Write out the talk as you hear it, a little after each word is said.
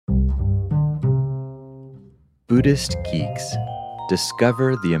Buddhist Geeks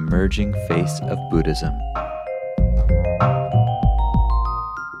discover the emerging face of Buddhism.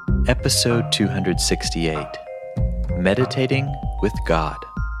 Episode 268, Meditating with God.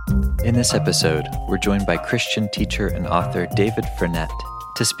 In this episode, we're joined by Christian teacher and author David Frenette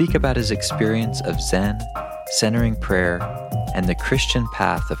to speak about his experience of Zen, centering prayer, and the Christian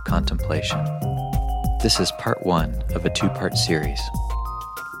path of contemplation. This is part one of a two-part series.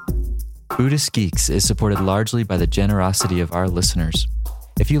 Buddhist Geeks is supported largely by the generosity of our listeners.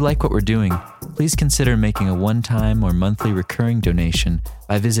 If you like what we're doing, please consider making a one-time or monthly recurring donation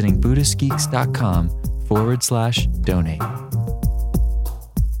by visiting BuddhistGeeks.com/donate.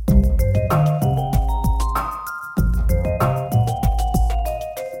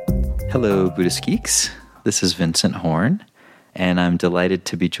 Hello, Buddhist Geeks. This is Vincent Horn, and I'm delighted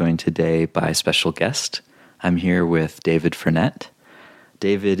to be joined today by a special guest. I'm here with David Frenette.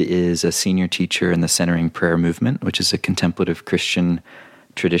 David is a senior teacher in the Centering Prayer Movement, which is a contemplative Christian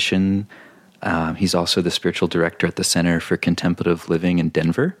tradition. He's also the spiritual director at the Center for Contemplative Living in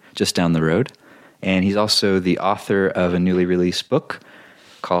Denver, just down the road. And he's also the author of a newly released book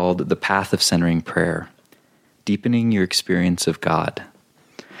called The Path of Centering Prayer, Deepening Your Experience of God.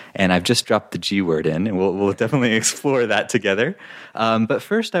 And I've just dropped the G word in, and we'll definitely explore that together. But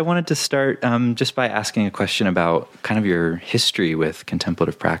first, I wanted to start just by asking a question about kind of your history with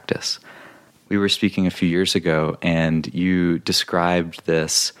contemplative practice. We were speaking a few years ago, and you described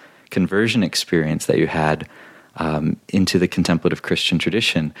this conversion experience that you had into the contemplative Christian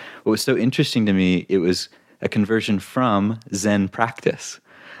tradition. What was so interesting to me, it was a conversion from Zen practice.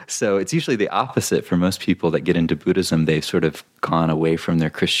 So it's usually the opposite for most people that get into Buddhism. They've sort of gone away from their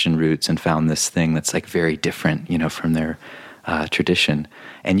Christian roots and found this thing that's like very different, from their tradition.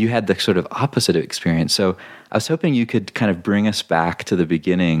 And you had the sort of opposite experience. So I was hoping you could kind of bring us back to the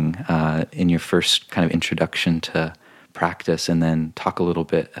beginning in your first kind of introduction to practice, and then talk a little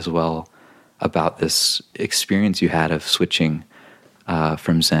bit as well about this experience you had of switching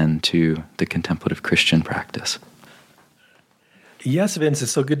from Zen to the contemplative Christian practice. Yes, Vince,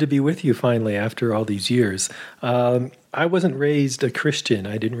 it's so good to be with you finally after all these years. I wasn't raised a Christian.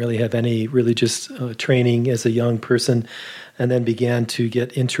 I didn't really have any religious training as a young person, and then began to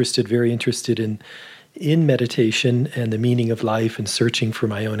get very interested in meditation and the meaning of life, and searching for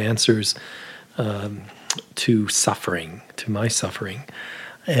my own answers to my suffering.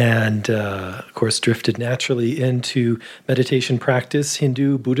 And, of course, drifted naturally into meditation practice,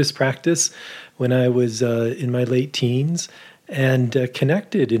 Hindu, Buddhist practice, when I was in my late teens, and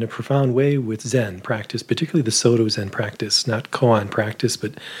connected in a profound way with Zen practice, particularly the Soto Zen practice, not Koan practice,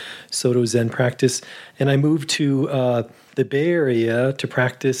 but Soto Zen practice. And I moved to the Bay Area to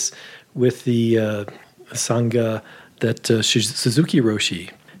practice with the Sangha that Suzuki Roshi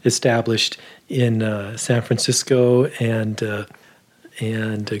established in San Francisco and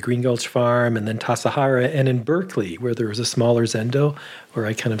Green Gulch Farm, and then Tassajara, and in Berkeley, where there was a smaller Zendo, where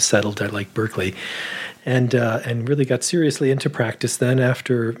I kind of settled. I like Berkeley. And really got seriously into practice then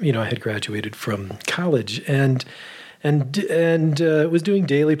after I had graduated from college, and was doing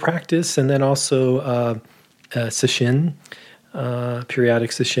daily practice, and then also sesshin, periodic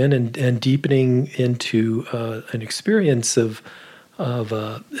sesshin, and deepening into an experience of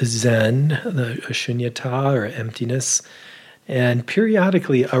Zen, the shunyata or emptiness. And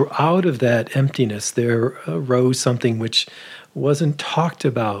periodically, out of that emptiness, there arose something which wasn't talked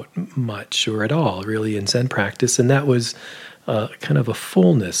about much or at all, really, in Zen practice, and that was kind of a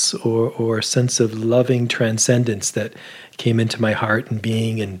fullness or a sense of loving transcendence that came into my heart and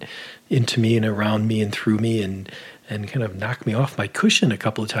being, and into me and around me and through me, and kind of knocked me off my cushion a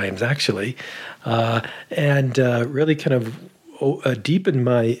couple of times, actually, and really kind of deepened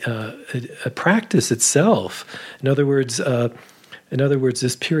my practice itself. In other words,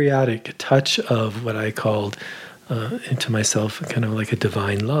 this periodic touch of what I called into myself kind of like a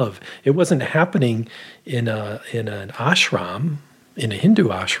divine love. It wasn't happening in an ashram, in a Hindu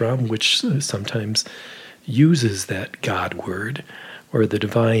ashram, which sometimes uses that God word or the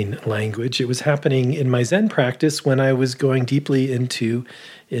divine language. It was happening in my Zen practice when I was going deeply into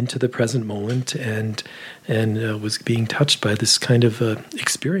the present moment, and was being touched by this kind of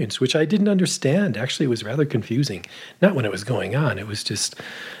experience, which I didn't understand. Actually, it was rather confusing. Not when it was going on. It was just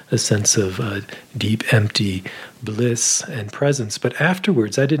a sense of deep, empty bliss and presence. But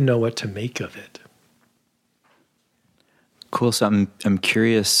afterwards, I didn't know what to make of it. Cool. So I'm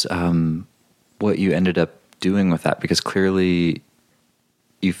curious what you ended up doing with that, because clearly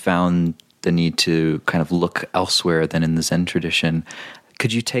you found the need to kind of look elsewhere than in the Zen tradition.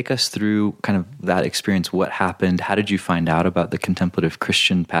 could you take us through kind of that experience? What happened? How did you find out about the contemplative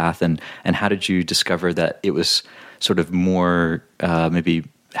Christian path? And how did you discover that it was sort of more maybe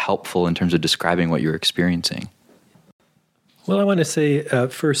helpful in terms of describing what you were experiencing? Well, I want to say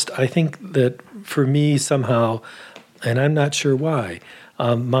first, I think that for me somehow, and I'm not sure why,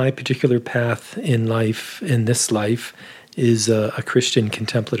 my particular path in life, in this life, is a Christian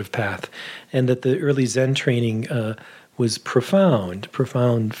contemplative path. And that the early Zen training was profound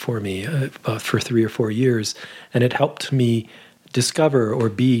for me for 3 or 4 years. And it helped me discover or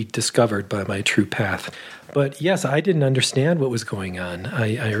be discovered by my true path. But yes, I didn't understand what was going on.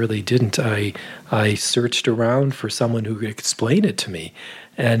 I really didn't. I searched around for someone who could explain it to me.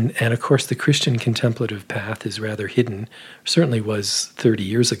 And of course, the Christian contemplative path is rather hidden. Certainly was 30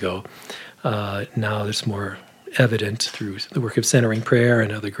 years ago. Now there's more evident through the work of centering prayer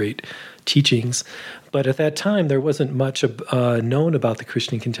and other great teachings. But at that time, there wasn't much known about the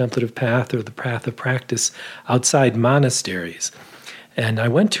Christian contemplative path or the path of practice outside monasteries. And I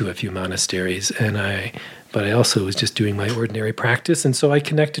went to a few monasteries, but I also was just doing my ordinary practice. And so I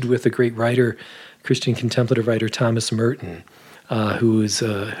connected with a great writer, Christian contemplative writer Thomas Merton, who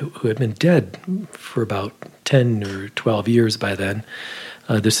had been dead for about 10 or 12 years by then.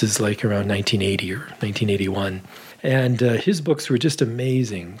 This is like around 1980 or 1981. And his books were just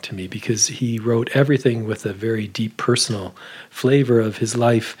amazing to me because he wrote everything with a very deep personal flavor of his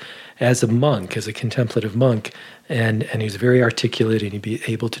life as a monk, as a contemplative monk. And he was very articulate, and he'd be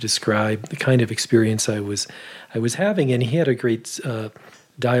able to describe the kind of experience I was having. And he had a great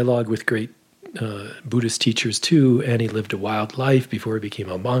dialogue with great Buddhist teachers too, and he lived a wild life before he became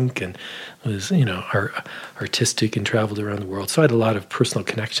a monk, and was artistic and traveled around the world. So I had a lot of personal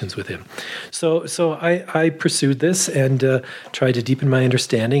connections with him. So I pursued this and tried to deepen my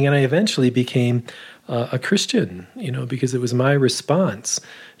understanding, and I eventually became a Christian. Because it was my response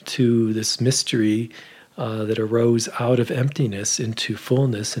to this mystery that arose out of emptiness into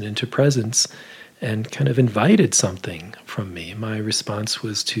fullness and into presence, and kind of invited something from me. My response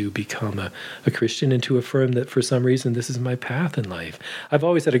was to become a Christian and to affirm that for some reason this is my path in life. I've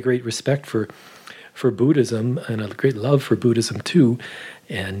always had a great respect for Buddhism and a great love for Buddhism too,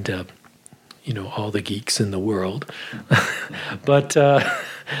 and all the geeks in the world. but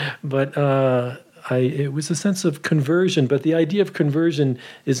it was a sense of conversion, but the idea of conversion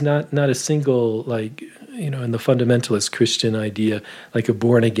is not a single, in the fundamentalist Christian idea, like a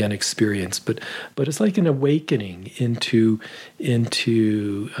born-again experience, but it's like an awakening into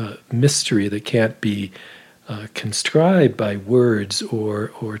mystery that can't be conscribed by words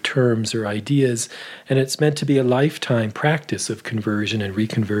or terms or ideas, and it's meant to be a lifetime practice of conversion and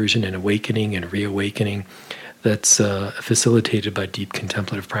reconversion and awakening and reawakening that's facilitated by deep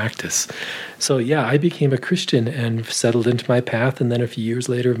contemplative practice. So yeah, I became a Christian and settled into my path, and then a few years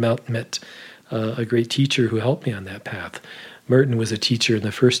later met a great teacher who helped me on that path. Merton was a teacher in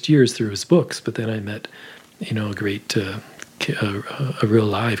the first years through his books, but then I met, a great, a real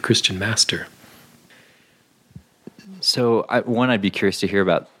live Christian master. So, one, I'd be curious to hear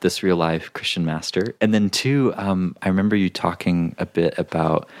about this real life Christian master. And then two, I remember you talking a bit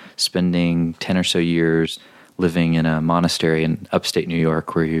about spending 10 or so years living in a monastery in upstate New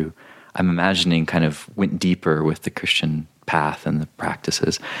York where you, I'm imagining, kind of went deeper with the Christian path and the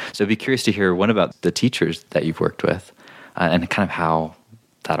practices. So I'd be curious to hear, one, about the teachers that you've worked with and kind of how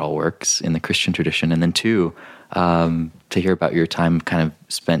that all works in the Christian tradition. And then two, to hear about your time kind of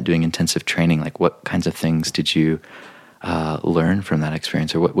spent doing intensive training. Like, what kinds of things did you learn from that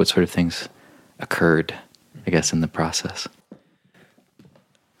experience, or what sort of things occurred, I guess, in the process?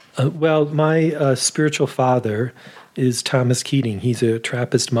 Well, my spiritual father is Thomas Keating. He's a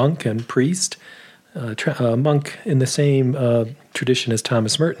Trappist monk and priest, a monk in the same tradition as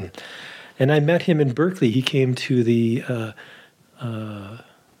Thomas Merton. And I met him in Berkeley. He came to the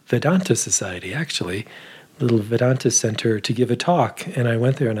Vedanta Society, actually, little Vedanta center, to give a talk. And I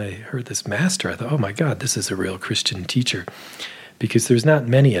went there and I heard this master. I thought, oh my God, this is a real Christian teacher, because there's not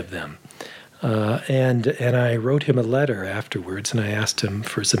many of them. And I wrote him a letter afterwards, and I asked him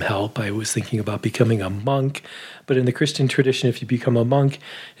for some help. I was thinking about becoming a monk, but in the Christian tradition, if you become a monk,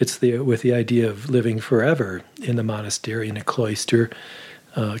 it's with the idea of living forever in the monastery, in a cloister,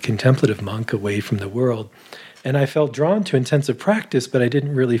 contemplative monk away from the world. And I felt drawn to intensive practice, but I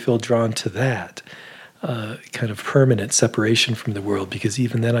didn't really feel drawn to that kind of permanent separation from the world, because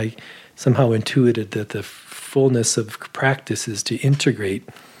even then I somehow intuited that the fullness of practice is to integrate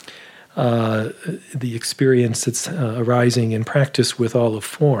the experience that's arising in practice with all of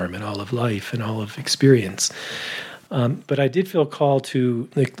form and all of life and all of experience. But I did feel called to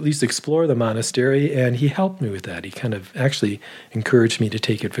at least explore the monastery, and he helped me with that. He kind of actually encouraged me to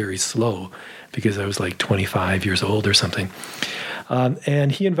take it very slow because I was like 25 years old or something.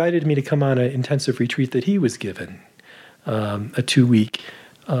 And he invited me to come on an intensive retreat that he was given, a 2-week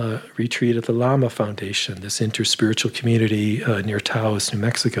retreat at the Lama Foundation, this interspiritual community near Taos, New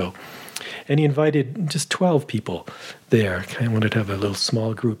Mexico. And he invited just 12 people there. Kind of wanted to have a little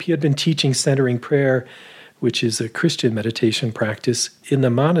small group. He had been teaching centering prayer, which is a Christian meditation practice, in the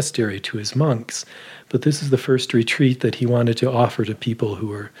monastery to his monks. But this is the first retreat that he wanted to offer to people who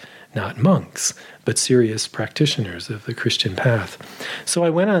were not monks, but serious practitioners of the Christian path. So I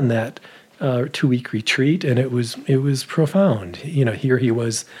went on that 2-week retreat, and it was profound. Here he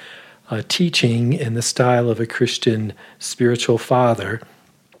was teaching in the style of a Christian spiritual father,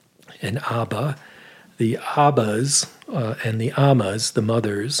 an Abba. The Abbas and the Ammas, the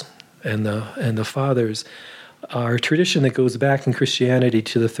mothers, and the fathers, are a tradition that goes back in Christianity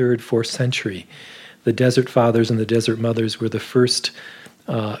to the 3rd, 4th century. The Desert Fathers and the Desert Mothers were the first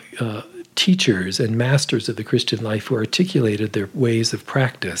teachers and masters of the Christian life who articulated their ways of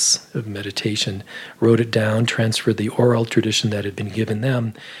practice of meditation, wrote it down, transferred the oral tradition that had been given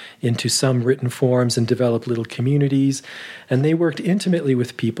them into some written forms, and developed little communities. And they worked intimately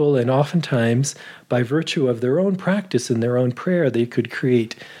with people, and oftentimes, by virtue of their own practice and their own prayer, they could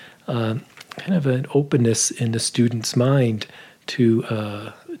create kind of an openness in the student's mind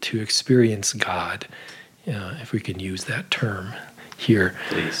to experience God, if we can use that term here.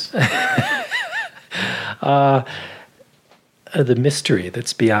 Please. The mystery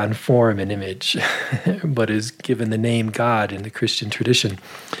that's beyond form and image, but is given the name God in the Christian tradition.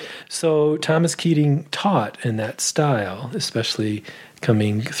 So Thomas Keating taught in that style, especially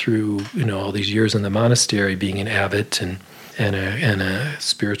coming through all these years in the monastery, being an abbot and a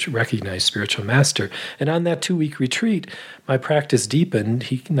recognized spiritual master. And on that 2-week retreat, my practice deepened.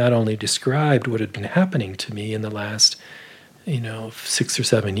 He not only described what had been happening to me in the last 6 or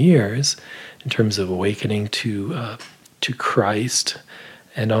 7 years in terms of awakening to Christ,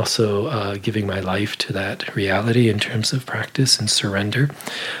 and also giving my life to that reality in terms of practice and surrender.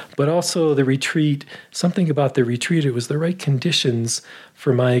 But also the retreat, something about the retreat, it was the right conditions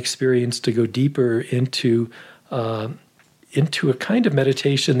for my experience to go deeper into a kind of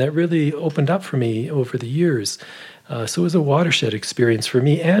meditation that really opened up for me over the years. So it was a watershed experience for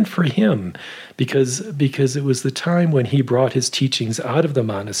me and for him, because it was the time when he brought his teachings out of the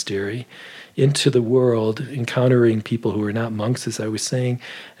monastery into the world, encountering people who were not monks, as I was saying,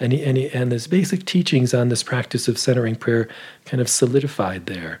 and his basic teachings on this practice of centering prayer kind of solidified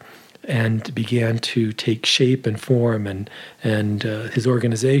there and began to take shape and form, and his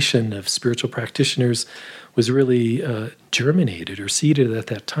organization of spiritual practitioners was really germinated or seeded at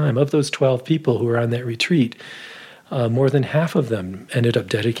that time. Of those 12 people who were on that retreat, more than half of them ended up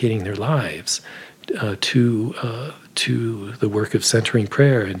dedicating their lives to the work of centering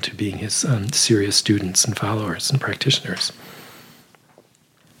prayer and to being his serious students and followers and practitioners.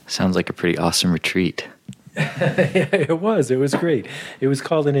 Sounds like a pretty awesome retreat. It was great. It was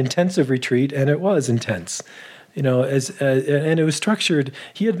called an intensive retreat, and it was intense. And it was structured.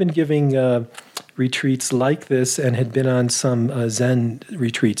 He had been giving retreats like this and had been on some Zen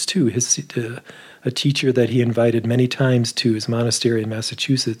retreats too. A teacher that he invited many times to his monastery in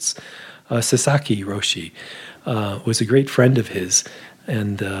Massachusetts, Sasaki Roshi, was a great friend of his,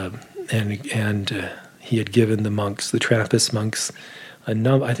 and he had given the monks, the Trappist monks, a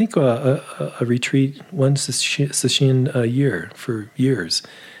retreat, one sesshin a year for years.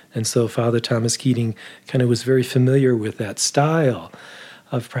 And so Father Thomas Keating kind of was very familiar with that style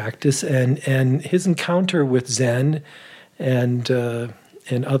of practice, and his encounter with Zen and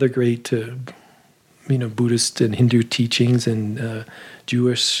other great Buddhist and Hindu teachings and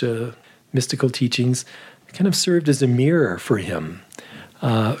Jewish mystical teachings kind of served as a mirror for him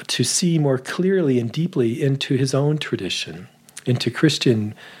to see more clearly and deeply into his own tradition, into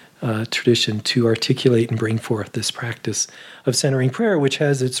Christian tradition, to articulate and bring forth this practice of centering prayer, which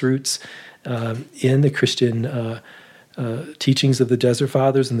has its roots in the Christian teachings of the Desert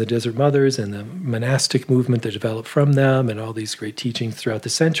Fathers and the Desert Mothers and the monastic movement that developed from them, and all these great teachings throughout the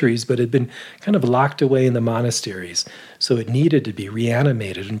centuries, but had been kind of locked away in the monasteries. So it needed to be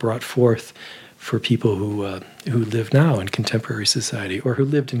reanimated and brought forth for people who live now in contemporary society, or who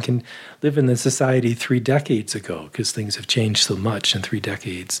can live in the society 3 decades ago, because things have changed so much in 3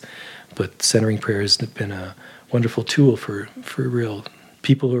 decades. But centering prayer has been a wonderful tool for real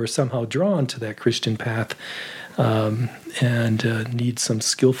people who are somehow drawn to that Christian path and need some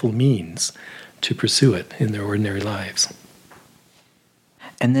skillful means to pursue it in their ordinary lives.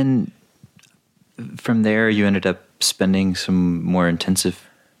 And then from there, you ended up spending some more intensive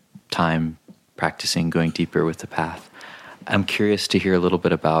time practicing, going deeper with the path. I'm curious to hear a little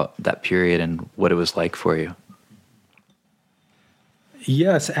bit about that period and what it was like for you.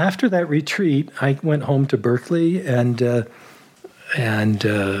 Yes, after that retreat, I went home to Berkeley and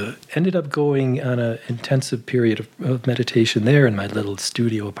ended up going on an intensive period of meditation there in my little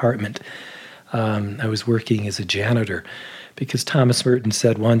studio apartment. I was working as a janitor because Thomas Merton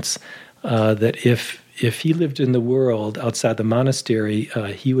said once that if he lived in the world outside the monastery,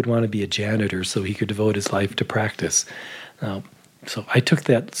 he would want to be a janitor so he could devote his life to practice. So I took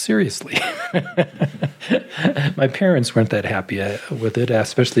that seriously. My parents weren't that happy with it,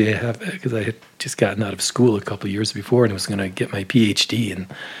 especially because I had just gotten out of school a couple of years before and was going to get my PhD. And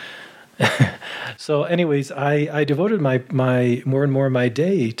so, anyways, I devoted my more and more of my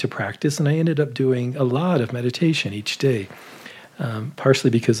day to practice, and I ended up doing a lot of meditation each day.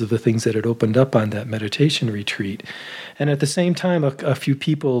 Partially because of the things that had opened up on that meditation retreat. And at the same time, a few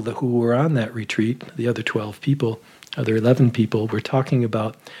people who were on that retreat, the other 11 people, were talking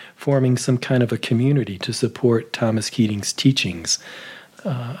about forming some kind of a community to support Thomas Keating's teachings,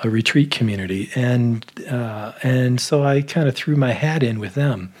 a retreat community. And so I kind of threw my hat in with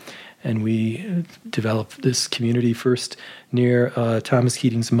them. And we developed this community first near Thomas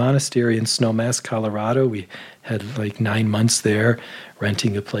Keating's monastery in Snowmass, Colorado. We had like 9 months there,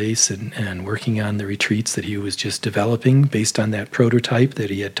 renting a place and working on the retreats that he was just developing based on that prototype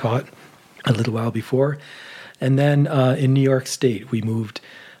that he had taught a little while before. And then in New York State,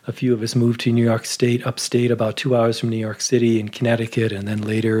 a few of us moved to New York State, upstate, about 2 hours from New York City, in Connecticut, and then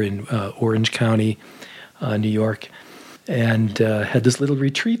later in Orange County, New York. And had this little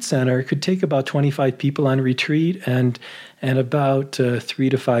retreat center. It could take about 25 people on retreat and about 3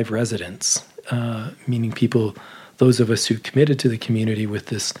 to 5 residents, meaning people, those of us who committed to the community with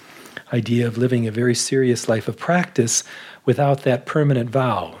this idea of living a very serious life of practice without that permanent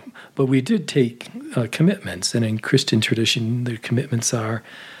vow. But we did take commitments, and in Christian tradition, the commitments are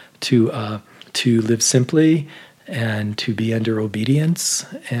to live simply and to be under obedience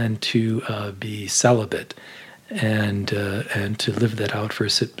and to be celibate. And to live that out for a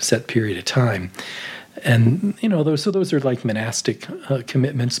set period of time. And, those are like monastic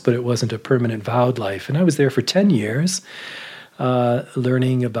commitments, but it wasn't a permanent vowed life. And I was there for 10 years,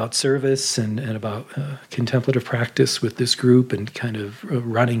 learning about service and about contemplative practice with this group and kind of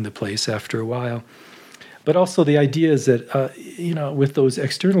running the place after a while. But also the idea is that, with those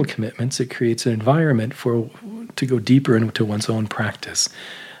external commitments, it creates an environment to go deeper into one's own practice.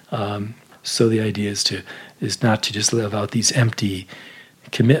 So the idea is not to just live out these empty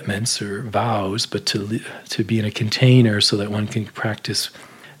commitments or vows, but to be in a container so that one can practice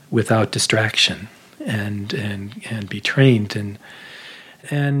without distraction and be trained.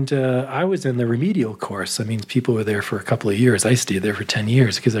 And I was in the remedial course. I mean, people were there for a couple of years. I stayed there for 10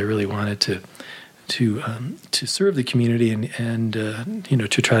 years because I really wanted to serve the community and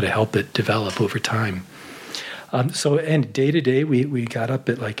to try to help it develop over time. And day to day, we got up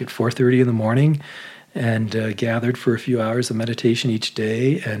at 4:30 in the morning and gathered for a few hours of meditation each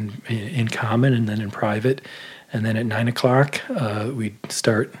day, and in common and then in private. And then at 9 o'clock, we'd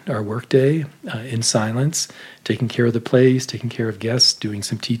start our workday in silence, taking care of the place, taking care of guests, doing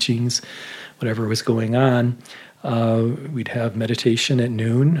some teachings, whatever was going on. We'd have meditation at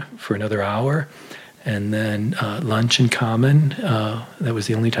noon for another hour, and then lunch in common. That was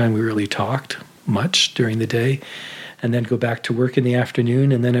the only time we really talked much during the day, and then go back to work in the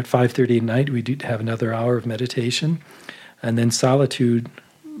afternoon. And then at 5:30 at night, we'd have another hour of meditation, and then solitude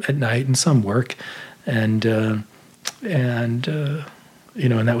at night and some work. And that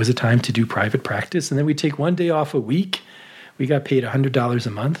was a time to do private practice. And then we'd take one day off a week. We got paid $100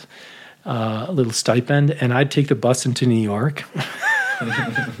 a month, a little stipend, and I'd take the bus into New York.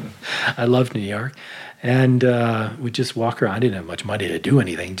 I loved New York. And we'd just walk around. I didn't have much money to do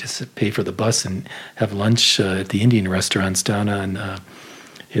anything, just pay for the bus and have lunch at the Indian restaurants down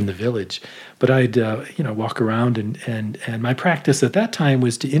in the village. But I'd walk around, and my practice at that time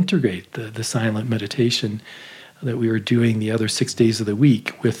was to integrate the silent meditation that we were doing the other 6 days of the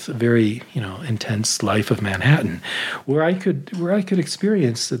week with a very intense life of Manhattan, where I could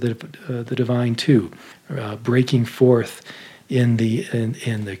experience the divine too, breaking forth in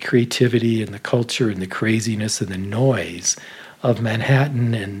the creativity and the culture and the craziness and the noise of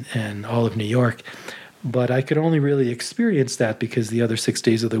Manhattan and all of New York. But I could only really experience that because the other 6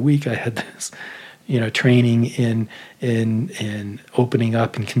 days of the week I had this, training in opening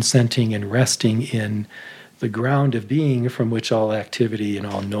up and consenting and resting in the ground of being from which all activity and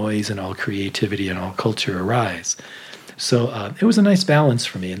all noise and all creativity and all culture arise. So it was a nice balance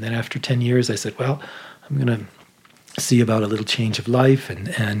for me. And then after 10 years, I said, well, I'm going to see about a little change of life, and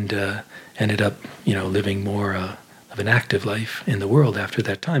ended up, living more of an active life in the world after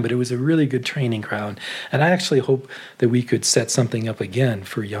that time. But it was a really good training ground, and I actually hope that we could set something up again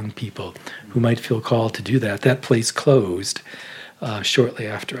for young people who might feel called to do that. That place closed shortly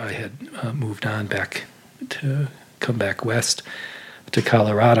after I had moved on back to come back west to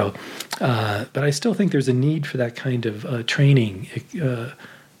Colorado. But I still think there's a need for that kind of training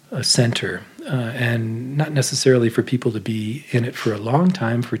center, and not necessarily for people to be in it for a long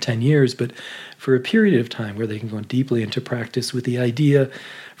time, for 10 years, but for a period of time where they can go deeply into practice with the idea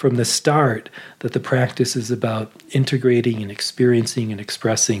from the start that the practice is about integrating and experiencing and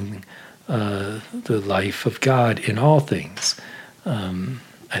expressing the life of God in all things.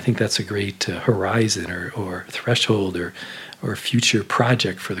 I think that's a great horizon or threshold or future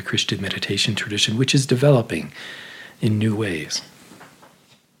project for the Christian meditation tradition, which is developing in new ways.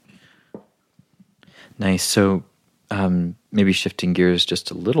 Nice. So maybe shifting gears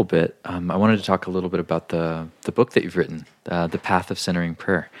just a little bit, I wanted to talk a little bit about the book that you've written, The Path of Centering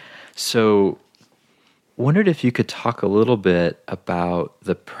Prayer. So wondered if you could talk a little bit about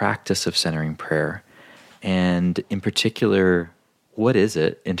the practice of centering prayer, and in particular, what is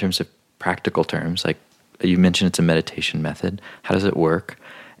it in terms of practical terms? Like you mentioned, it's a meditation method. How does it work?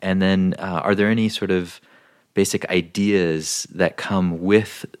 And then are there any sort of basic ideas that come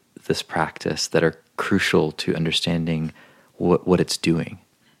with this practice that are crucial to understanding what it's doing?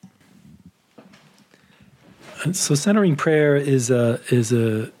 So centering prayer is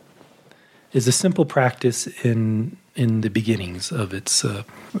a simple practice in the beginnings of its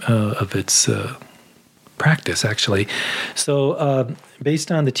practice, actually. So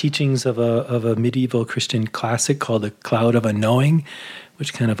based on the teachings of a medieval Christian classic called The Cloud of Unknowing,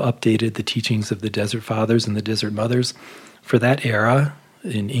 which kind of updated the teachings of the Desert Fathers and the Desert Mothers for that era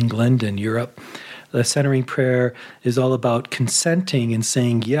in England and Europe, the centering prayer is all about consenting and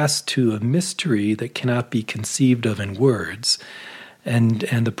saying yes to a mystery that cannot be conceived of in words. And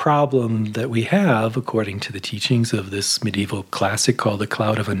the problem that we have, according to the teachings of this medieval classic called The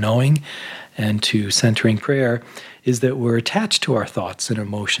Cloud of Unknowing, and to centering prayer, is that we're attached to our thoughts and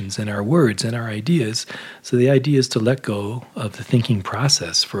emotions and our words and our ideas. So the idea is to let go of the thinking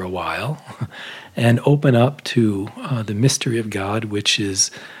process for a while and open up to the mystery of God, which is,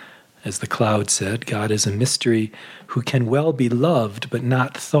 as the cloud said, God is a mystery who can well be loved but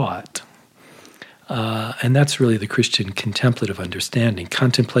not thought. And that's really the Christian contemplative understanding.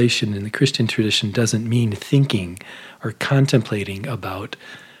 Contemplation in the Christian tradition doesn't mean thinking or contemplating about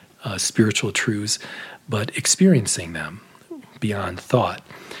spiritual truths, but experiencing them beyond thought.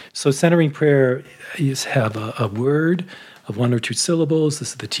 So centering prayer is have a word of one or two syllables. This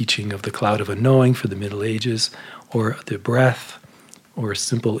is the teaching of the Cloud of Unknowing for the Middle Ages, or the breath, or a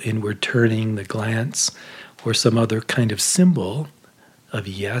simple inward turning, the glance, or some other kind of symbol of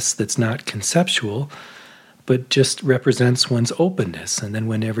yes that's not conceptual, but just represents one's openness. And then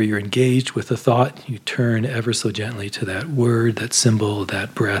whenever you're engaged with a thought, you turn ever so gently to that word, that symbol,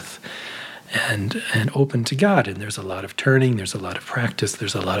 that breath, and open to God. And there's a lot of turning, there's a lot of practice,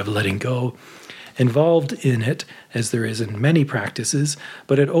 there's a lot of letting go involved in it, as there is in many practices,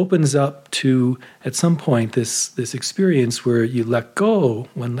 but it opens up to, at some point, this experience where you let go,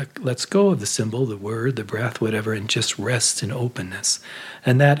 one lets go of the symbol, the word, the breath, whatever, and just rests in openness.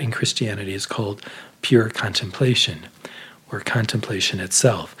 And that in Christianity is called pure contemplation, or contemplation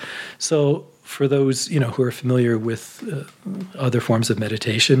itself. So for those who are familiar with other forms of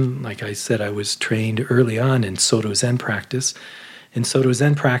meditation, like I said, I was trained early on in Soto Zen practice. In Soto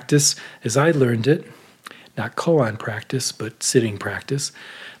Zen practice, as I learned it, not koan practice, but sitting practice,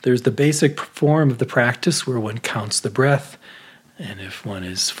 there's the basic form of the practice where one counts the breath, and if one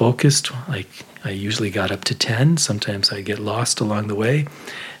is focused, like I usually got up to 10, sometimes I get lost along the way,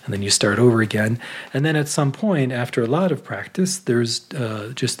 and then you start over again. And then at some point, after a lot of practice, there's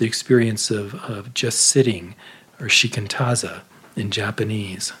just the experience of just sitting, or shikantaza in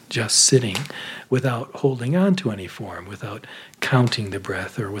Japanese, just sitting without holding on to any form, without counting the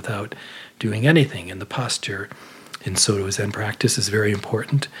breath, or without doing anything. And the posture in Soto Zen practice is very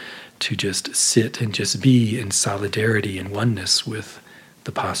important, to just sit and just be in solidarity and oneness with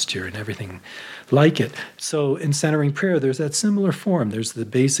the posture and everything like it. So in centering prayer, there's that similar form. There's the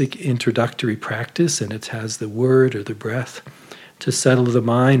basic introductory practice, and it has the word or the breath to settle the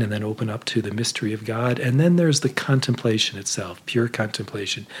mind and then open up to the mystery of God. And then there's the contemplation itself, pure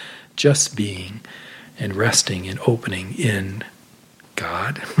contemplation, just being and resting and opening in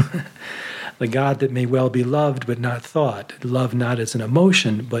God. The God that may well be loved but not thought. Love not as an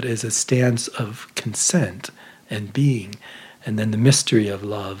emotion, but as a stance of consent and being And then the mystery of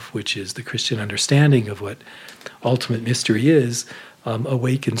love, which is the Christian understanding of what ultimate mystery is,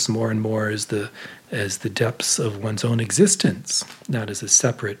 awakens more and more as the depths of one's own existence, not as a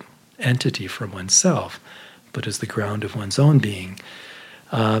separate entity from oneself, but as the ground of one's own being.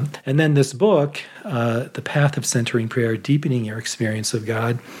 And then this book, The Path of Centering Prayer, Deepening Your Experience of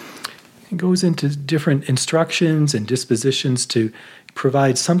God, goes into different instructions and dispositions to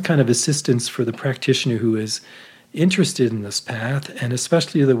provide some kind of assistance for the practitioner who is interested in this path, and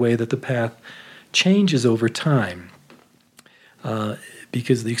especially the way that the path changes over time.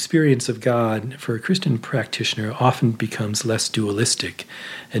 Because the experience of God for a Christian practitioner often becomes less dualistic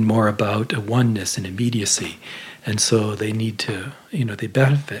and more about a oneness and immediacy. And so they need to, they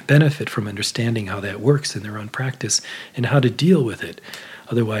benefit from understanding how that works in their own practice and how to deal with it.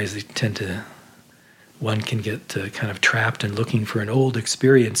 Otherwise, one can get kind of trapped in looking for an old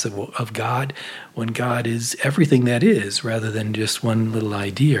experience of God when God is everything that is, rather than just one little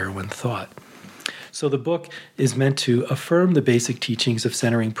idea or one thought. So the book is meant to affirm the basic teachings of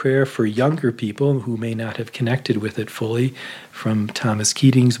centering prayer for younger people who may not have connected with it fully from Thomas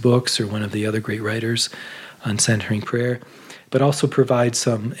Keating's books or one of the other great writers on centering prayer, but also provide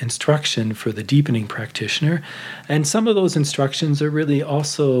some instruction for the deepening practitioner. And some of those instructions are really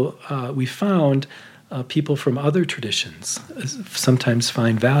also, we found, people from other traditions sometimes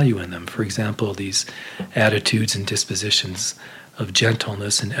find value in them. For example, these attitudes and dispositions of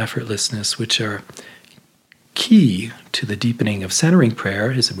gentleness and effortlessness, which are key to the deepening of centering prayer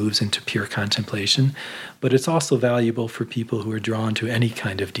as it moves into pure contemplation, but it's also valuable for people who are drawn to any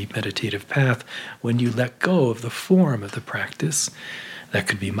kind of deep meditative path when you let go of the form of the practice. That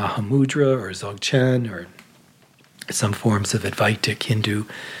could be Mahamudra or Dzogchen or some forms of Advaitic Hindu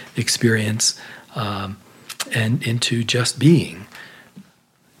experience, and into just being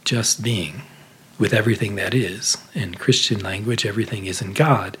with everything that is. In Christian language, everything is in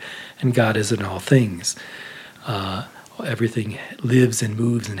God, and God is in all things. Everything lives and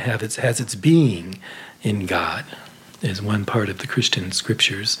moves and has its being in God, as one part of the Christian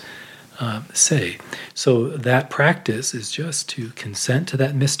scriptures say. So that practice is just to consent to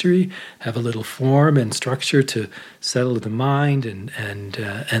that mystery, have a little form and structure to settle the mind, and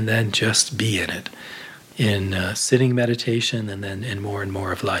then just be in it, in sitting meditation, and then in more and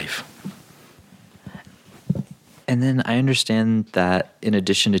more of life. And then I understand that in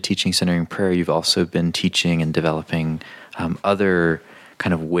addition to teaching centering prayer, you've also been teaching and developing other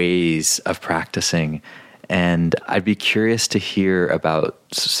kind of ways of practicing. And I'd be curious to hear about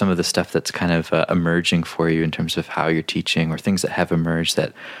some of the stuff that's kind of emerging for you in terms of how you're teaching, or things that have emerged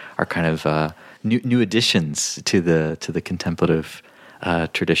that are kind of new additions to the contemplative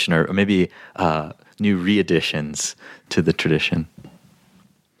tradition, or maybe new re-additions to the tradition.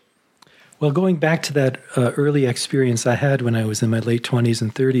 Well, going back to that early experience I had when I was in my late 20s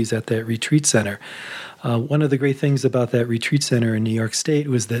and 30s at that retreat center, one of the great things about that retreat center in New York State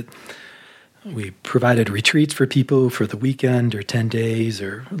was that we provided retreats for people for the weekend or 10 days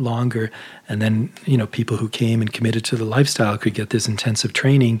or longer, and then people who came and committed to the lifestyle could get this intensive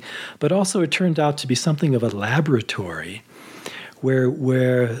training. But also it turned out to be something of a laboratory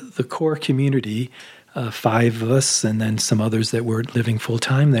where the core community, 5 of us and then some others that were living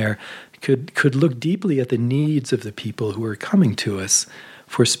full-time there, could look deeply at the needs of the people who were coming to us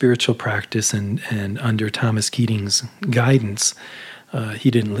for spiritual practice and under Thomas Keating's guidance.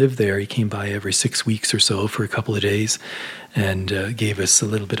 He didn't live there. He came by every 6 weeks or so for a couple of days and gave us a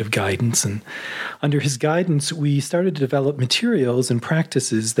little bit of guidance. And under his guidance, we started to develop materials and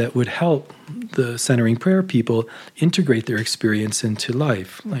practices that would help the centering prayer people integrate their experience into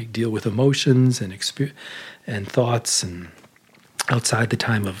life, like deal with emotions and thoughts and outside the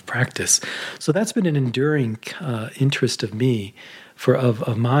time of practice. So that's been an enduring interest of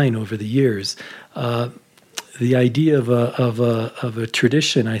mine over the years. The idea of a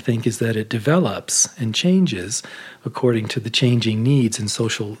tradition, I think, is that it develops and changes according to the changing needs and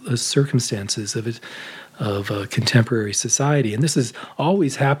social circumstances of contemporary society. And this has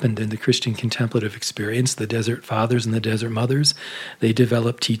always happened in the Christian contemplative experience. The Desert Fathers and the Desert Mothers, they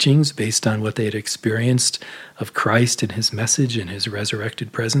developed teachings based on what they had experienced of Christ and his message and his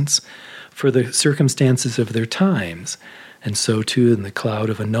resurrected presence for the circumstances of their times. And so, too, in the Cloud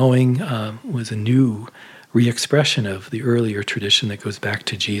of Unknowing was a new re-expression of the earlier tradition that goes back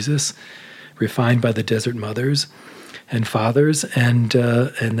to Jesus, refined by the Desert Mothers and Fathers, and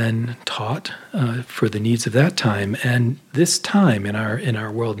then taught for the needs of that time. And this time in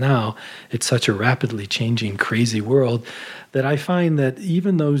our world now, it's such a rapidly changing, crazy world that I find that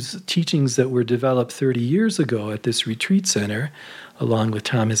even those teachings that were developed 30 years ago at this retreat center, along with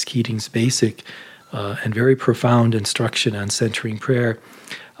Thomas Keating's basic and very profound instruction on centering prayer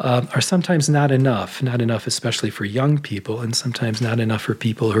are sometimes not enough, especially for young people, and sometimes not enough for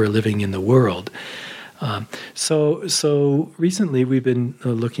people who are living in the world. So recently we've been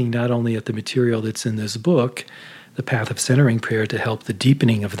looking not only at the material that's in this book, The Path of Centering Prayer, to help the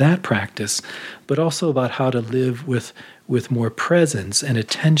deepening of that practice, but also about how to live with more presence and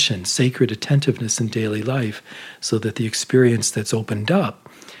attention, sacred attentiveness in daily life, so that the experience that's opened up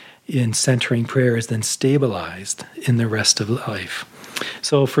in centering prayer is then stabilized in the rest of life.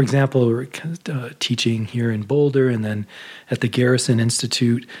 So, for example, we're teaching here in Boulder, and then at the Garrison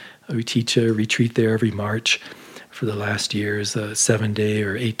Institute, we teach a retreat there every March for the last year's 7-day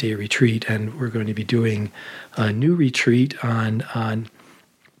or 8-day retreat, and we're going to be doing a new retreat on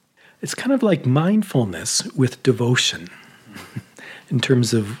it's kind of like mindfulness with devotion in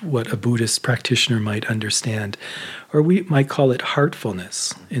terms of what a Buddhist practitioner might understand, or we might call it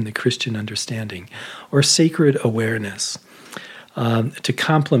heartfulness in the Christian understanding, or sacred awareness, to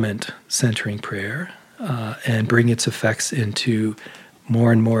complement centering prayer and bring its effects into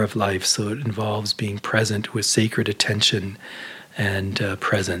more and more of life. So it involves being present with sacred attention and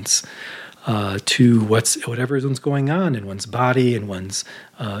presence to whatever one's going on in one's body and one's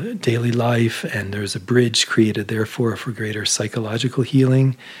daily life. And there's a bridge created, therefore, for greater psychological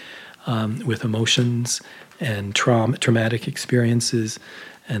healing with emotions and traumatic experiences,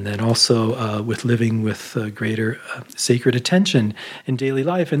 and then also with living with greater sacred attention in daily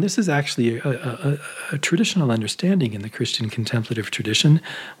life. And this is actually a traditional understanding in the Christian contemplative tradition.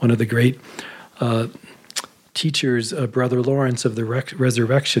 One of the great teachers, Brother Lawrence of the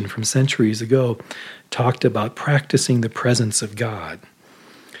Resurrection from centuries ago, talked about practicing the presence of God.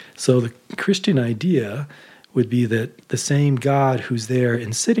 So the Christian idea would be that the same God who's there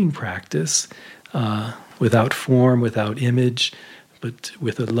in sitting practice, without form, without image, but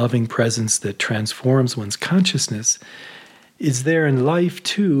with a loving presence that transforms one's consciousness, is there in life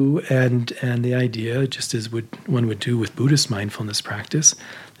too. And the idea, just as one would do with Buddhist mindfulness practice,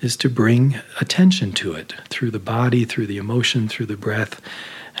 is to bring attention to it through the body, through the emotion, through the breath,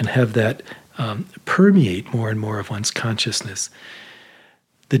 and have that permeate more and more of one's consciousness.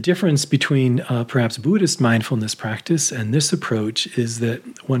 The difference between perhaps Buddhist mindfulness practice and this approach is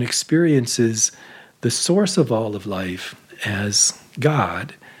that one experiences the source of all of life as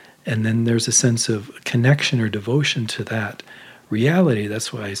God, and then there's a sense of connection or devotion to that reality.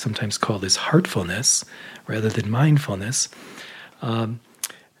 That's why I sometimes call this heartfulness rather than mindfulness. And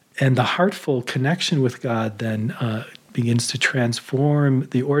the heartful connection with God then begins to transform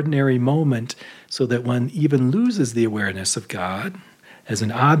the ordinary moment so that one even loses the awareness of God as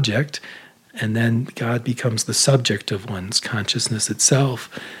an object, and then God becomes the subject of one's consciousness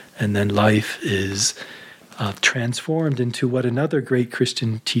itself, and then life is transformed into what another great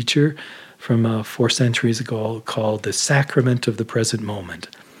Christian teacher from 4 centuries ago called the sacrament of the present moment.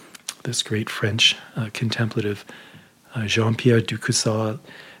 This great French contemplative Jean-Pierre Ducasal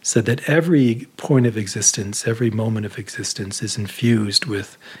said that every point of existence, every moment of existence is infused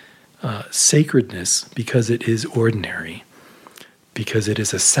with sacredness because it is ordinary, because it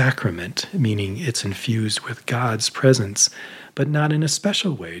is a sacrament, meaning it's infused with God's presence, but not in a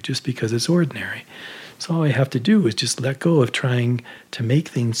special way, just because it's ordinary. So all I have to do is just let go of trying to make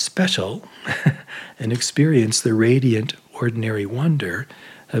things special and experience the radiant, ordinary wonder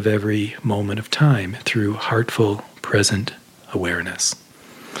of every moment of time through heartful, present awareness.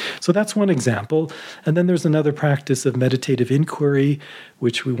 So that's one example. And then there's another practice of meditative inquiry,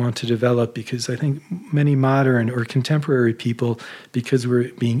 which we want to develop because I think many modern or contemporary people, because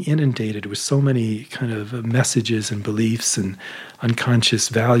we're being inundated with so many kind of messages and beliefs and unconscious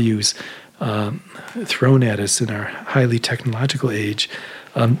values thrown at us in our highly technological age,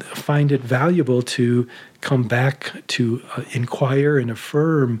 find it valuable to come back to inquire and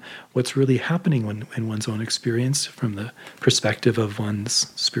affirm what's really happening in one's own experience from the perspective of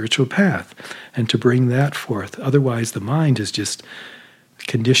one's spiritual path, and to bring that forth. Otherwise, the mind is just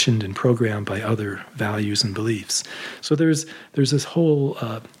conditioned and programmed by other values and beliefs. So there's this whole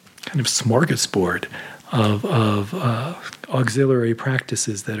kind of smorgasbord of auxiliary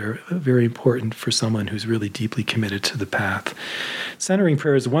practices that are very important for someone who's really deeply committed to the path. Centering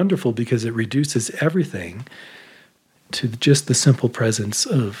prayer is wonderful because it reduces everything to just the simple presence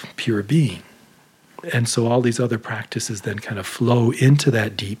of pure being. And so all these other practices then kind of flow into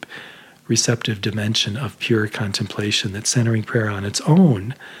that deep receptive dimension of pure contemplation that centering prayer on its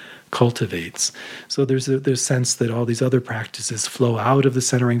own cultivates. So there's a sense that all these other practices flow out of the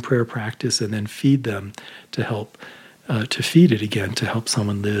centering prayer practice and then feed them to help to feed it again, to help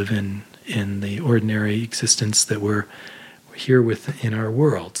someone live in the ordinary existence that we're here with in our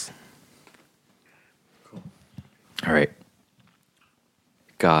worlds. All right.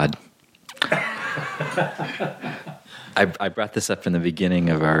 God. I brought this up in the beginning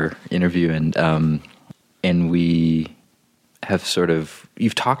of our interview, and we have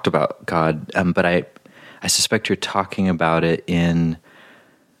you've talked about God, but I suspect you're talking about it in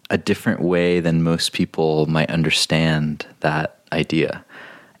a different way than most people might understand that idea.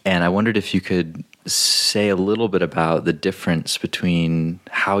 And I wondered if you could say a little bit about the difference between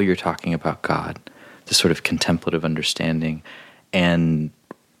how you're talking about God, the sort of contemplative understanding, and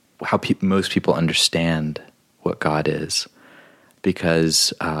how most people understand what God is.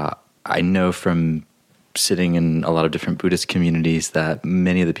 Because I know from sitting in a lot of different Buddhist communities that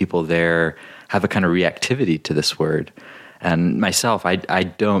many of the people there have a kind of reactivity to this word. And myself, I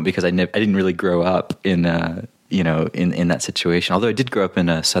don't, because I didn't really grow up in in that situation. Although I did grow up in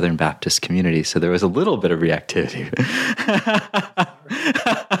a Southern Baptist community, so there was a little bit of reactivity.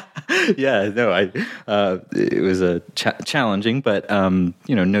 Yeah, no, it was a challenging, but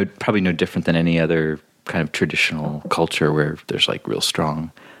probably no different than any other kind of traditional culture where there's like real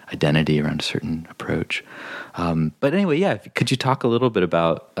strong identity around a certain approach. But anyway, yeah, could you talk a little bit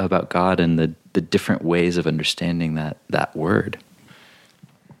about God and the different ways of understanding that word?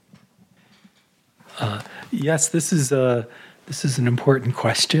 Yes, this is an important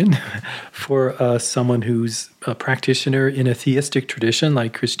question for someone who's a practitioner in a theistic tradition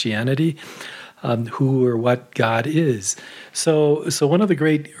like Christianity, who or what God is. So one of the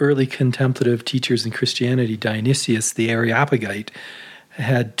great early contemplative teachers in Christianity, Dionysius the Areopagite,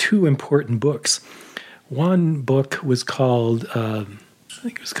 had two important books. One book was called,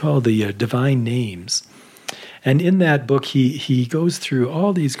 the Divine Names, and in that book he goes through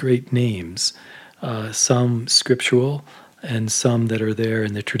all these great names. Some scriptural and some that are there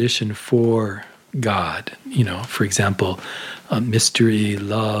in the tradition for God. For example, mystery,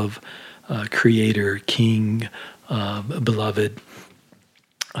 love, creator, king, beloved,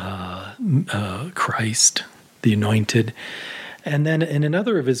 Christ, the anointed. And then in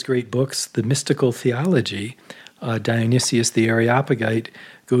another of his great books, The Mystical Theology, Dionysius the Areopagite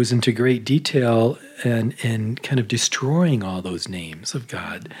goes into great detail and kind of destroying all those names of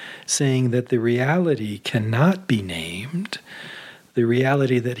God, saying that the reality cannot be named, the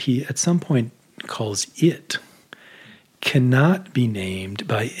reality that he at some point calls it, cannot be named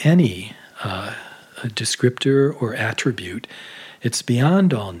by any descriptor or attribute. It's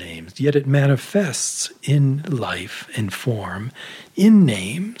beyond all names, yet it manifests in life and form, in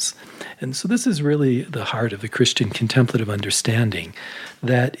names. And so this is really the heart of the Christian contemplative understanding,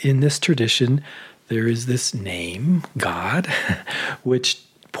 that in this tradition there is this name, God, which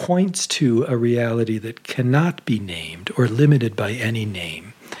points to a reality that cannot be named or limited by any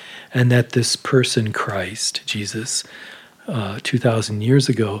name, and that this person, Christ, Jesus, 2,000 years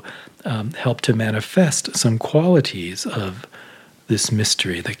ago, helped to manifest some qualities of this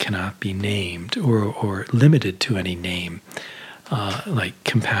mystery that cannot be named or limited to any name, like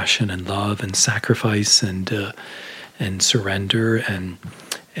compassion and love and sacrifice and surrender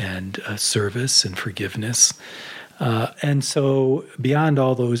and service and forgiveness. And so beyond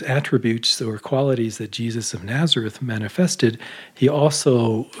all those attributes or qualities that Jesus of Nazareth manifested, he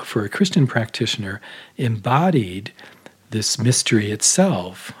also, for a Christian practitioner, embodied this mystery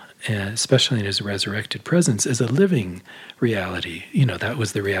itself, and especially in his resurrected presence, as a living reality. That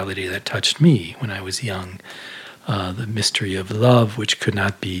was the reality that touched me when I was young. The mystery of love, which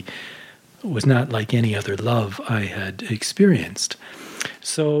was not like any other love I had experienced.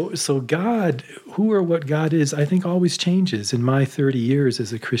 So God, who or what God is, I think always changes. In my 30 years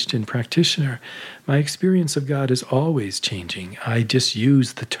as a Christian practitioner, my experience of God is always changing. I just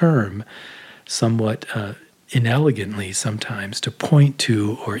use the term somewhat inelegantly sometimes to point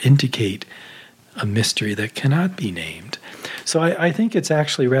to or indicate a mystery that cannot be named. So I think it's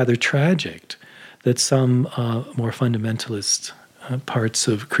actually rather tragic that some more fundamentalist parts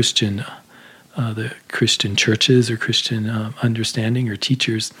of the Christian churches or Christian understanding or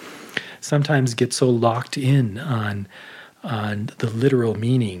teachers sometimes get so locked in on the literal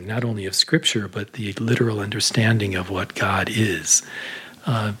meaning, not only of Scripture, but the literal understanding of what God is.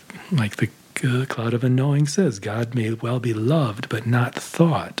 Like the Cloud of Unknowing says, God may well be loved, but not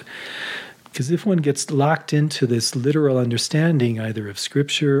thought. Because if one gets locked into this literal understanding, either of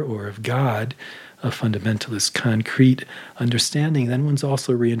Scripture or of God, a fundamentalist concrete understanding, then one's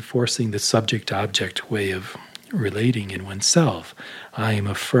also reinforcing the subject-object way of relating in oneself. I am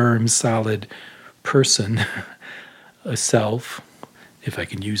a firm, solid person, a self, if I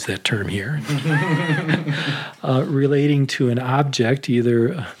can use that term here, relating to an object,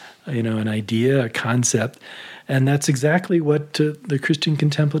 either an idea, a concept, and that's exactly what the Christian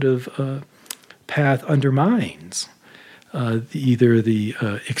contemplative path undermines either the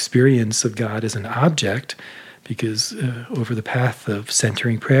experience of God as an object, because over the path of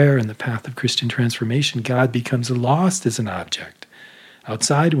centering prayer and the path of Christian transformation, God becomes lost as an object,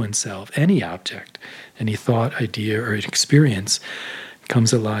 outside oneself. Any object, any thought, idea, or experience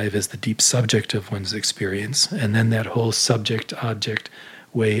comes alive as the deep subject of one's experience, and then that whole subject-object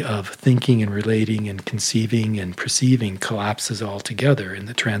way of thinking and relating and conceiving and perceiving collapses altogether in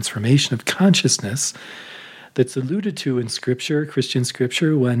the transformation of consciousness that's alluded to in Scripture, Christian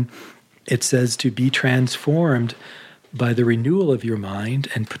Scripture, when it says to be transformed by the renewal of your mind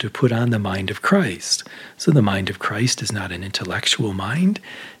and to put on the mind of Christ. So the mind of Christ is not an intellectual mind.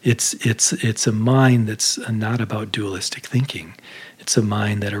 It's a mind that's not about dualistic thinking. It's a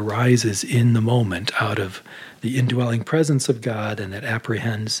mind that arises in the moment out of the indwelling presence of God and that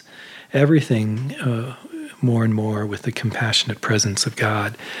apprehends everything more and more with the compassionate presence of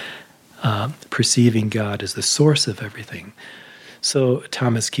God, perceiving God as the source of everything. So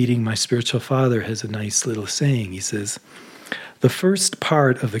Thomas Keating, my spiritual father, has a nice little saying. He says, the first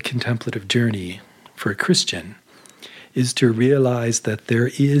part of the contemplative journey for a Christian is to realize that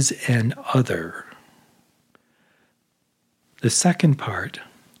there is an other. The second part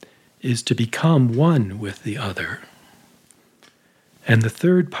is to become one with the other. And the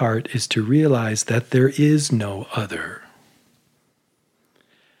third part is to realize that there is no other.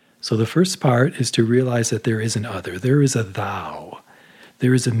 So the first part is to realize that there is an other. There is a thou.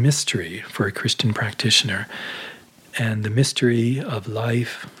 There is a mystery for a Christian practitioner. And the mystery of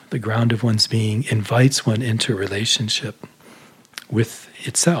life, the ground of one's being, invites one into a relationship with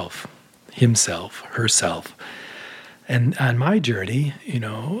itself, himself, herself. And on my journey,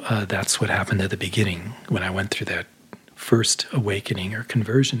 that's what happened at the beginning when I went through that first awakening or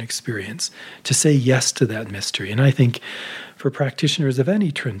conversion experience, to say yes to that mystery. And I think for practitioners of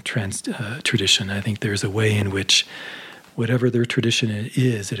any tradition, I think there's a way in which whatever their tradition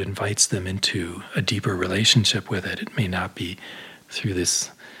is, it invites them into a deeper relationship with it. It may not be through this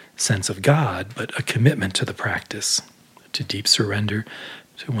sense of God, but a commitment to the practice, to deep surrender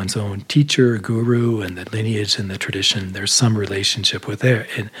to one's own teacher, guru, and the lineage and the tradition. There's some relationship with there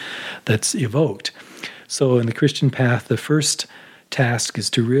and that's evoked. So in the Christian path, the first task is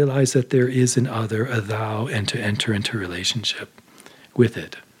to realize that there is an other, a thou, and to enter into relationship with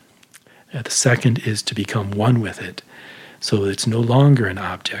it. And the second is to become one with it. So it's no longer an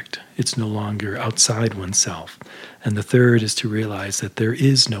object. It's no longer outside oneself. And the third is to realize that there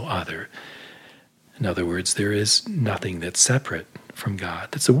is no other. In other words, there is nothing that's separate from God.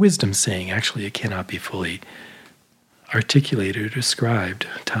 That's a wisdom saying. Actually, it cannot be fully articulated or described,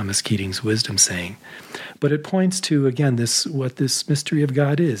 Thomas Keating's wisdom saying. But it points to, again, what this mystery of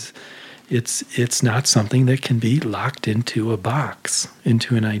God is. It's not something that can be locked into a box,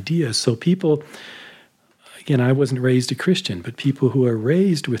 into an idea. So people, again, I wasn't raised a Christian, but people who are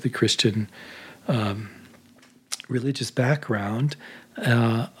raised with a Christian religious background,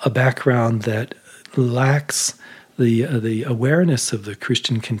 a background that lacks the awareness of the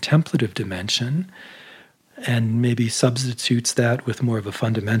Christian contemplative dimension, and maybe substitutes that with more of a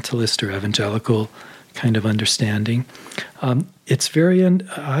fundamentalist or evangelical kind of understanding. It's very,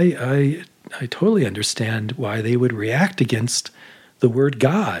 I totally understand why they would react against the word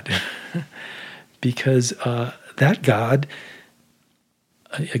God, because that God,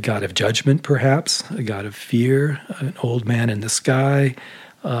 a God of judgment perhaps, a God of fear, an old man in the sky,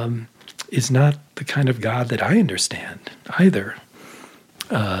 is not the kind of God that I understand either.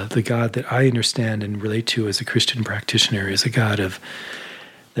 The God that I understand and relate to as a Christian practitioner is a God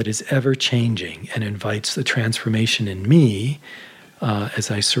that is ever changing and invites the transformation in me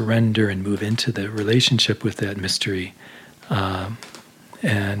as I surrender and move into the relationship with that mystery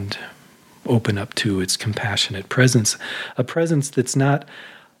and open up to its compassionate presence, a presence that's not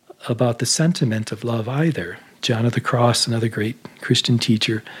about the sentiment of love either. John of the Cross, another great Christian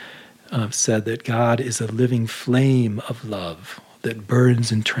teacher, said that God is a living flame of love that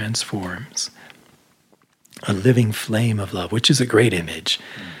burns and transforms. A living flame of love, which is a great image.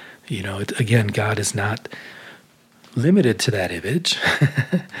 Again, God is not limited to that image.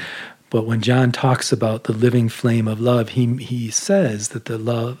 But when John talks about the living flame of love, he says that the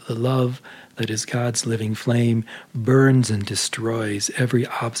love that is God's living flame burns and destroys every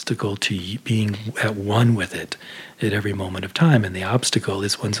obstacle to being at one with it at every moment of time. And the obstacle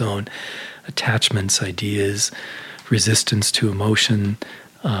is one's own attachments, ideas, resistance to emotion,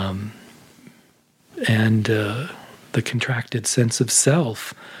 and the contracted sense of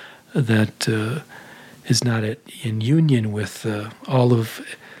self that is not in union with all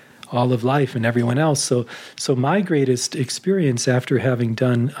all of life and everyone else. So my greatest experience after having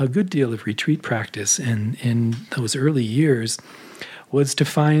done a good deal of retreat practice in those early years was to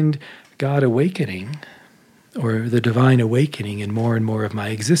find God awakening, or the divine awakening, in more and more of my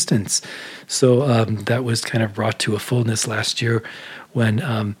existence. So that was kind of brought to a fullness last year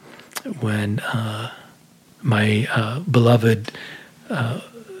when my beloved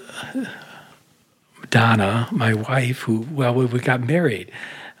Donna, my wife, we got married.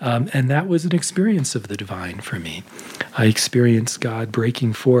 And that was an experience of the divine for me. I experienced God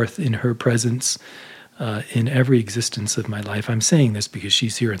breaking forth in her presence in every existence of my life. I'm saying this because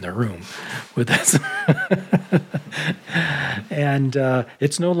she's here in the room with us. And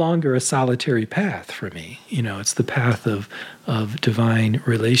it's no longer a solitary path for me. It's the path of divine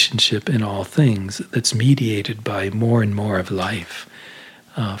relationship in all things that's mediated by more and more of life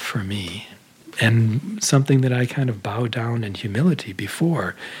for me. And something that I kind of bow down in humility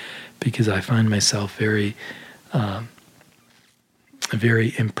before, because I find myself very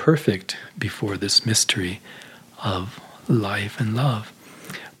imperfect before this mystery of life and love.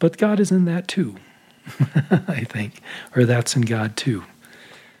 But God is in that too, I think, or that's in God too.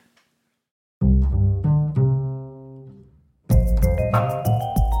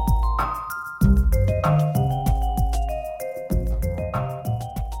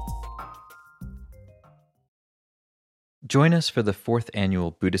 Join us for the 4th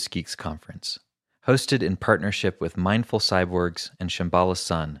Annual Buddhist Geeks Conference, hosted in partnership with Mindful Cyborgs and Shambhala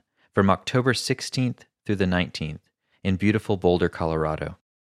Sun from October 16th through the 19th in beautiful Boulder, Colorado.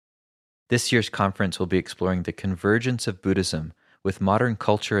 This year's conference will be exploring the convergence of Buddhism with modern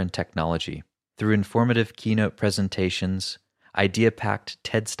culture and technology through informative keynote presentations, idea-packed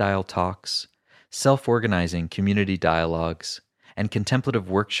TED-style talks, self-organizing community dialogues, and contemplative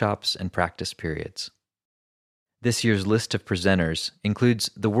workshops and practice periods. This year's list of presenters includes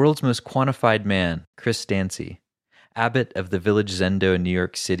the world's most quantified man, Chris Dancy, abbot of the Village Zendo in New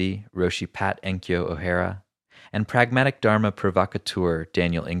York City, Roshi Pat Enkyo O'Hara, and pragmatic Dharma provocateur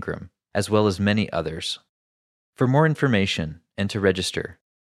Daniel Ingram, as well as many others. For more information and to register,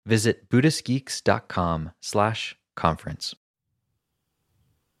 visit buddhistgeeks.com/conference.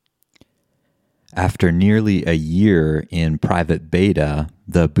 After nearly a year in private beta,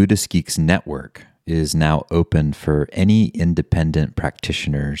 the Buddhist Geeks Network is now open for any independent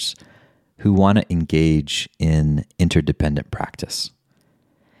practitioners who want to engage in interdependent practice.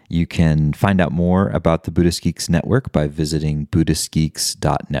 You can find out more about the Buddhist Geeks Network by visiting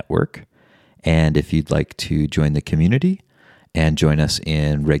buddhistgeeks.network. And if you'd like to join the community and join us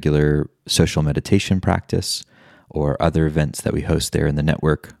in regular social meditation practice or other events that we host there in the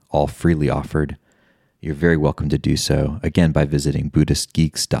network, all freely offered, you're very welcome to do so, again, by visiting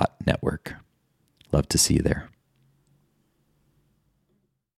buddhistgeeks.network. Love to see you there.